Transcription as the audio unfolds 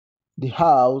the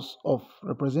House of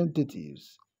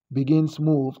Representatives begins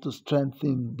move to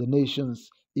strengthen the nation's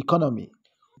economy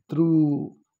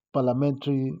through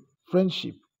parliamentary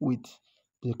friendship with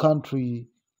the country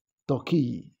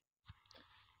Turkey.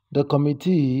 The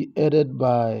committee, headed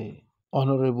by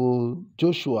Honorable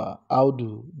Joshua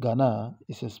Audu Gana,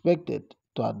 is expected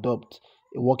to adopt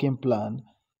a working plan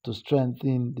to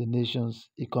strengthen the nation's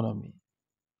economy.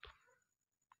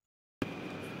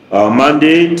 Our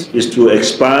mandate is to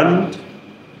expand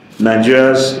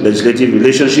Nigeria's legislative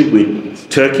relationship with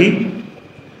Turkey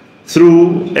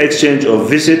through exchange of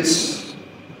visits,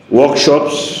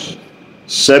 workshops,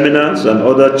 seminars, and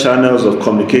other channels of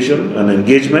communication and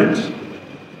engagement,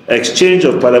 exchange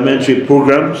of parliamentary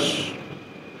programs,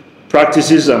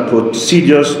 practices and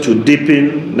procedures to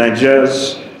deepen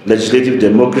Nigeria's legislative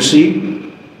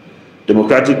democracy,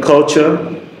 democratic culture,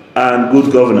 and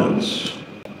good governance.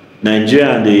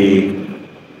 Nigeria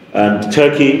and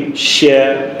Turkey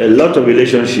share a lot of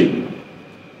relationship.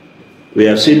 We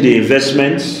have seen the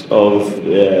investments of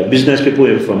business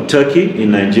people from Turkey in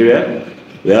Nigeria.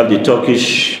 We have the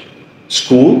Turkish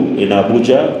school in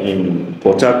Abuja, in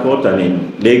Port Harcourt, and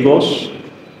in Lagos.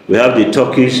 We have the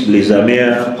Turkish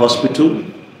Lizamir Hospital.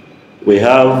 We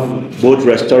have both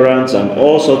restaurants and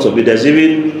all sorts of it. There's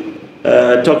even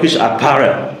Turkish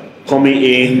apparel coming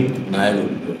in.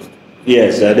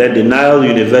 Yes, and then the Nile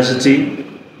University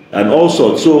and all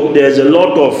sorts. So there's a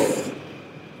lot of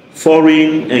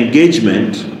foreign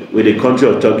engagement with the country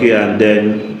of Turkey, and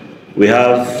then we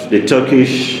have the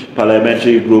Turkish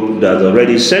parliamentary group that has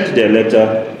already sent their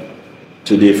letter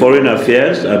to the Foreign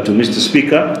Affairs and to Mr.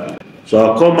 Speaker. So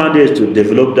our core mandate is to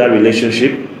develop that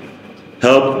relationship,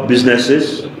 help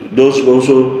businesses, those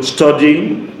also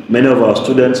studying. Many of our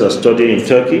students are studying in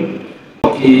Turkey.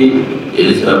 Turkey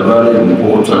is a very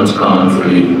important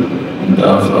country in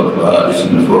terms of its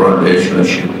foreign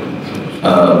relationship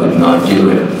with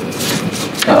Nigeria.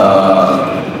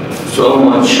 So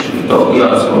much Turkey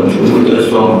has contributed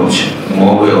so much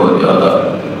more way or the other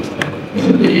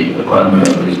in the economy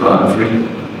of this country,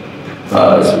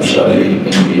 especially in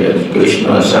the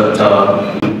educational sector.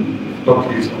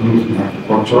 Turkey is good in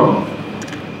agriculture,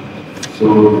 so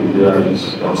Nigeria is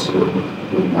also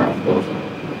good in agriculture.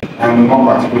 And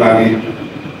more particularly,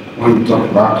 when we talk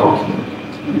about Turkey,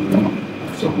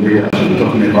 so we are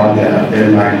talking about their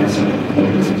airlines. So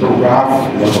we have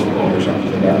a lot of cooperation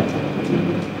together.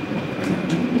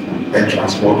 Air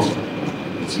transport,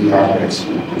 so you have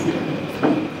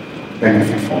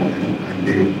benefit from them, and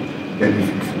they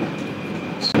benefit from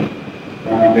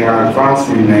it. They are advanced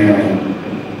in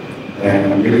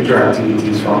military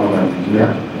activities from Nigeria,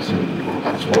 so we go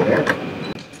as well there.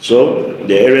 So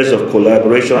the areas of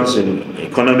collaborations in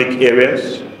economic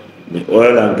areas, in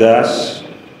oil and gas,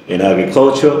 in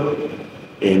agriculture,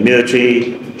 in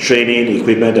military training,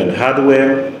 equipment and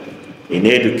hardware, in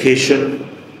education,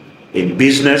 in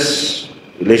business,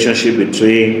 relationship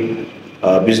between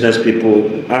business people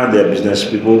and their business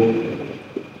people.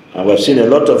 And we've seen a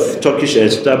lot of Turkish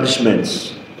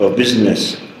establishments of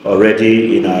business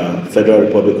already in our Federal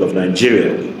Republic of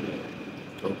Nigeria.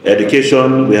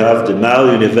 Education, we have the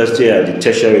Nile University at the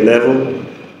tertiary level.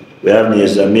 We have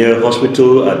Nizamir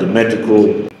Hospital at the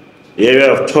medical. The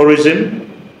area of tourism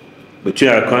between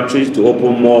our countries to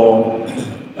open more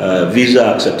visa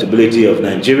acceptability of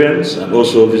Nigerians and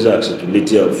also visa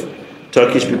acceptability of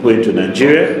Turkish people into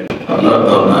Nigeria. A lot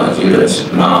of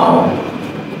Nigerians now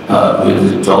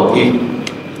visit Turkey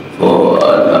for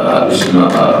additional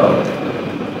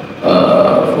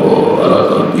for a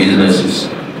lot of businesses,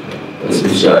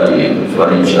 especially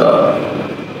furniture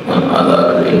and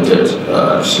other related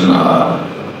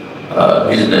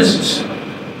businesses.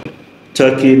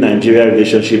 Turkey-Nigeria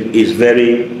relationship is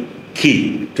very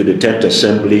key to the 10th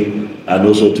Assembly and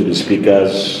also to the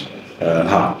Speaker's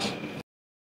heart.